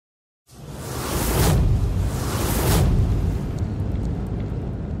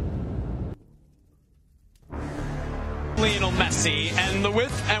see, and the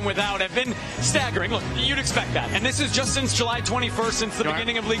with and without have been staggering. Look, you'd expect that. And this is just since July 21st, since the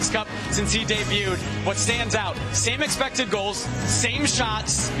beginning of Leagues Cup, since he debuted. What stands out, same expected goals, same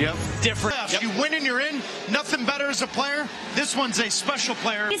shots, different. You win and you're in, nothing better as a player. This one's a special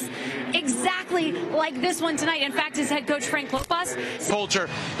player. It's exactly like this one tonight. In fact, his head coach, Frank Lopez. Culture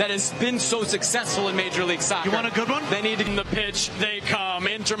that has been so successful in Major League Soccer. You want a good one? They need in the pitch. They come.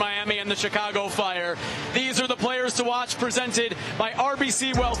 Inter Miami and the Chicago Fire. These are the players to watch, presented by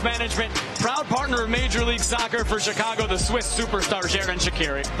RBC Wealth Management, proud partner of Major League Soccer for Chicago, the Swiss superstar Xherdan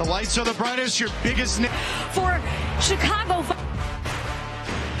Shaqiri. The lights are the brightest. Your biggest for Chicago.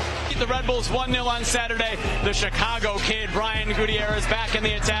 The Red Bulls 1-0 on Saturday. The Chicago kid, Brian Gutierrez, back in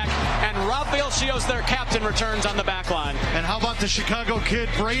the attack. And Rafael Chios, their captain, returns on the back line. And how about the Chicago kid,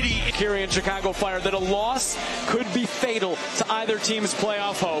 Brady? Shaqiri and Chicago Fire, that a loss could be fatal to either team's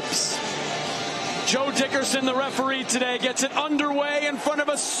playoff hopes. Joe Dickerson, the referee today, gets it underway in front of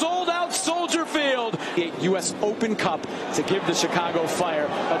a sold-out Soldier Field. The U.S. Open Cup to give the Chicago Fire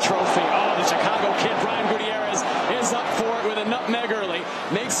a trophy. Oh, the Chicago kid, Brian Gutierrez, is up for it with a nutmeg early.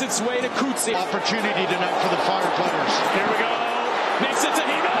 Makes its way to Kutsi. Opportunity tonight for the Fire players. Here we go. Makes it to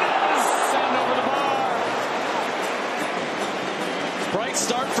Jimenez. And over the bar. Bright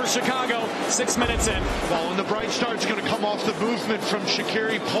start for Chicago, 6 minutes in. Well, and the bright start's going to come off the movement from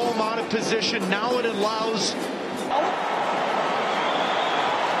Shaqiri, pull him out of position. Now it allows...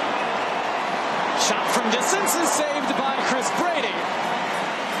 Shot from distance is saved by Chris Brady.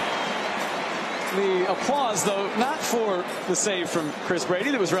 The applause, though, not for the save from Chris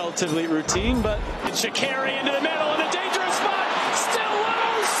Brady. That was relatively routine, but Shaqiri into the middle in a dangerous spot. Still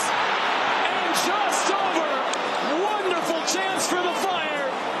loose. And just over. Wonderful chance for the Fire.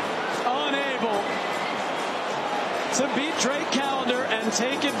 Unable to beat Drake Callender and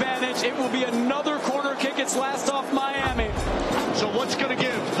take advantage. It will be another corner kick. It's last off Miami. So what's going to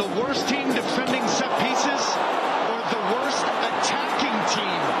give? The worst team defending set pieces or the worst attacking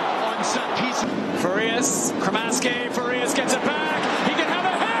team on set pieces? Farias, Kramaske, Farias gets it back. He can have a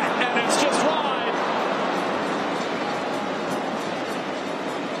hit, and it's just wide.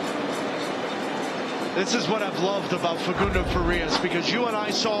 This is what I've loved about Facundo Farias, because you and I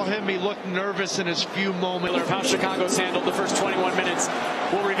saw him. He looked nervous in his few moments. Of how Chicago's handled the first 21 minutes.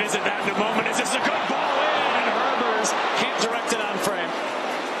 We'll revisit that in a moment. Is this a good ball in? And Herbers can't direct it on frame.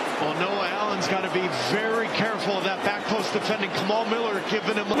 Well, Noah Allen's got to be very careful of that back post defending. Kamal Miller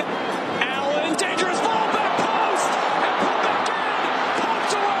giving him... Allen, dangerous ball, back post, and put back in,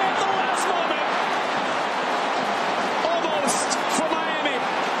 poked away at the last moment. Almost for Miami.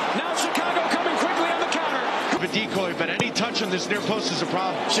 Now Chicago coming quickly on the counter. A decoy, but any touch on this near post is a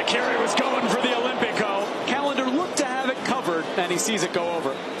problem. Shaqiri was going for the Olympico. Callender looked to have it covered, and he sees it go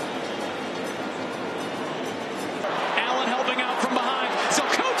over. Allen helping out from behind. So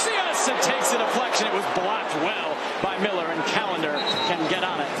Koutsias takes a deflection. It was blocked well by Miller, and Callender can get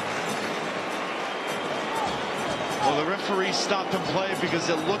on it. Well, the referee stopped and play because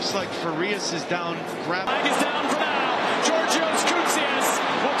it looks like Farias is down. Flag is down for now. Georgios Koutsias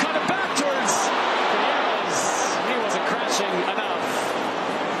will cut it back towards Gutierrez. He wasn't crashing enough.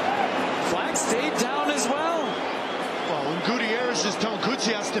 Flag stayed down as well. Well, and Gutierrez is telling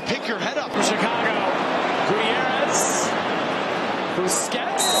Koutsias to pick your head up. From Chicago, Gutierrez,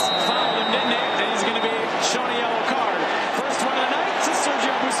 Busquets fouled him, didn't he? And he's going to be shown a yellow card. First one of the night to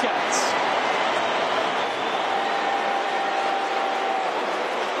Sergio Busquets.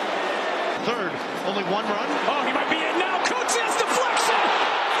 Third, only one run. Oh, he might be in now. Koutsias deflection.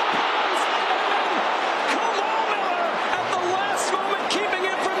 Kamal Miller at the last moment, keeping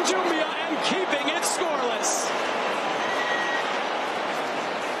it from Jumbia and keeping it scoreless.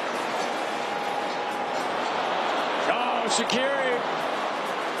 Oh, Shaqiri.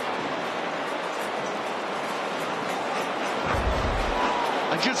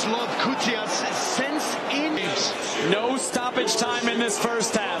 I just love Koutsias' sense in. No stoppage time in this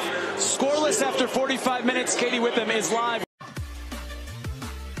first half. Scoreless after 45 minutes. Katie Whipham is live.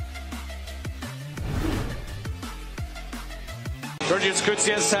 Georgios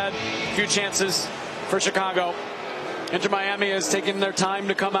Koutsias had a few chances for Chicago. Inter Miami has taken their time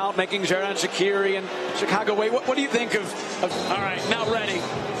to come out, making Xherdan Shaqiri and Chicago wait. What do you think of? All right, now ready.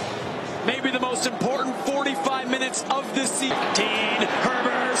 Maybe the most important 45 minutes of this season. Dean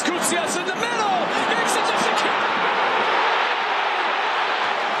Herbers, Koutsias in the middle. Makes it to Shaqiri.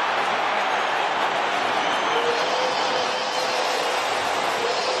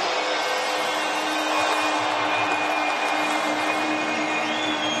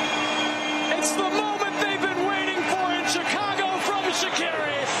 It's the moment they've been waiting for in Chicago from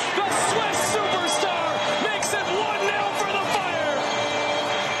Shaqiri. The Swiss superstar makes it 1-0 for the Fire.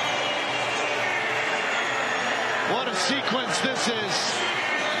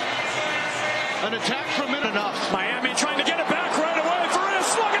 An attack from it enough. Miami trying to get it back right away for a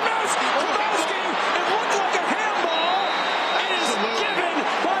slug and miss. Kowalski, it looked like a handball. It is given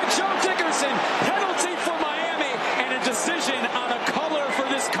by Joe Dickerson. Penalty for Miami and a decision on a color for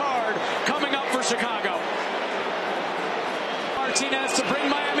this card coming up for Chicago. Martinez to bring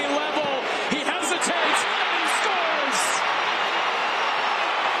Miami level. He hesitates and he scores.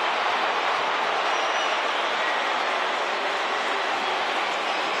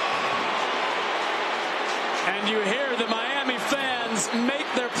 And you hear the Miami fans make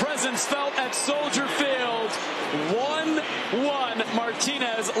their presence felt at Soldier Field. 1-1,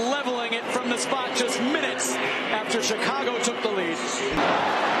 Martinez leveling it from the spot just minutes after Chicago took the lead.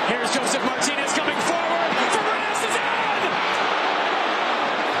 Here's Joseph Martinez coming forward. Fabregas is in!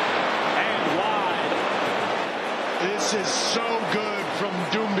 And wide. This is so good from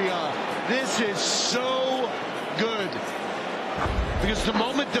Doumbia. This is so good. Because the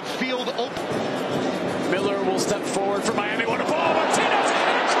moment the field opens, Miller will step forward for Miami. What a ball! Martinez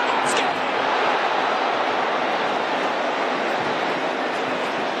and Kowalski!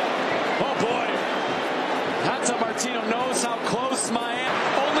 Oh boy. Tata Martino knows how close Miami.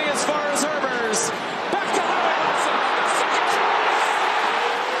 Only as far as Herbers. Back to Harry Wilson. The second try.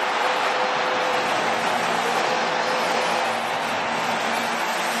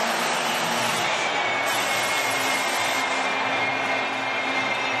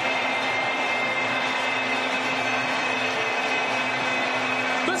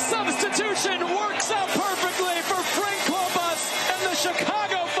 The substitution works out perfectly for Frank Klopas and the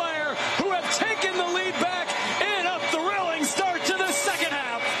Chicago Fire, who have taken the lead back in a thrilling start to the second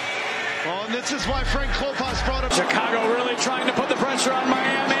half. oh, and this is why Frank Klopas brought up. Chicago really trying to put the pressure on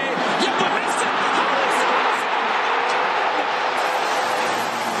Miami. Yeah, but missed it. Harry scores.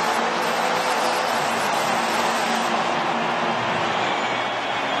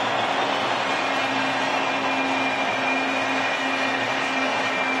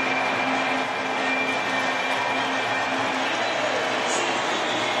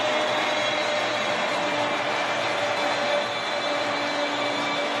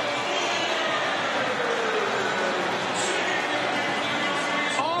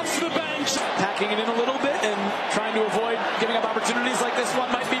 Packing it in a little bit and trying to avoid giving up opportunities like this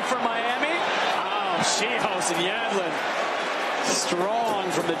one might be for Miami. Oh, Schiehaus and Yadlin.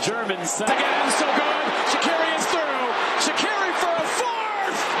 Strong from the German side. Again, so good. Shaqiri is through. Shaqiri for a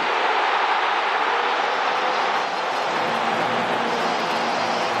fourth.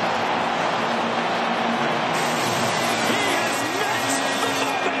 He has met the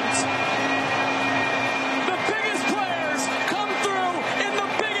moment. The biggest players come through in the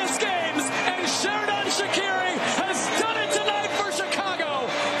biggest games, and Xherdan Shaqiri has done it tonight for Chicago.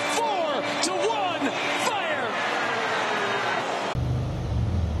 4-1 Fire.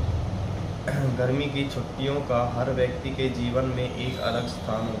 गर्मी की छुट्टियों का हर व्यक्ति के जीवन में एक अलग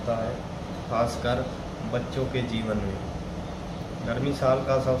स्थान होता है, खासकर बच्चों के जीवन में। गर्मी साल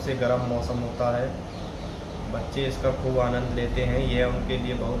का सबसे गर्म मौसम होता है। बच्चे इसका खूब आनंद लेते हैं। यह उनके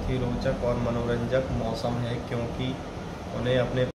लिए बहुत ही रोचक और मनोरंजक मौसम है, क्योंकि उन्हें अपने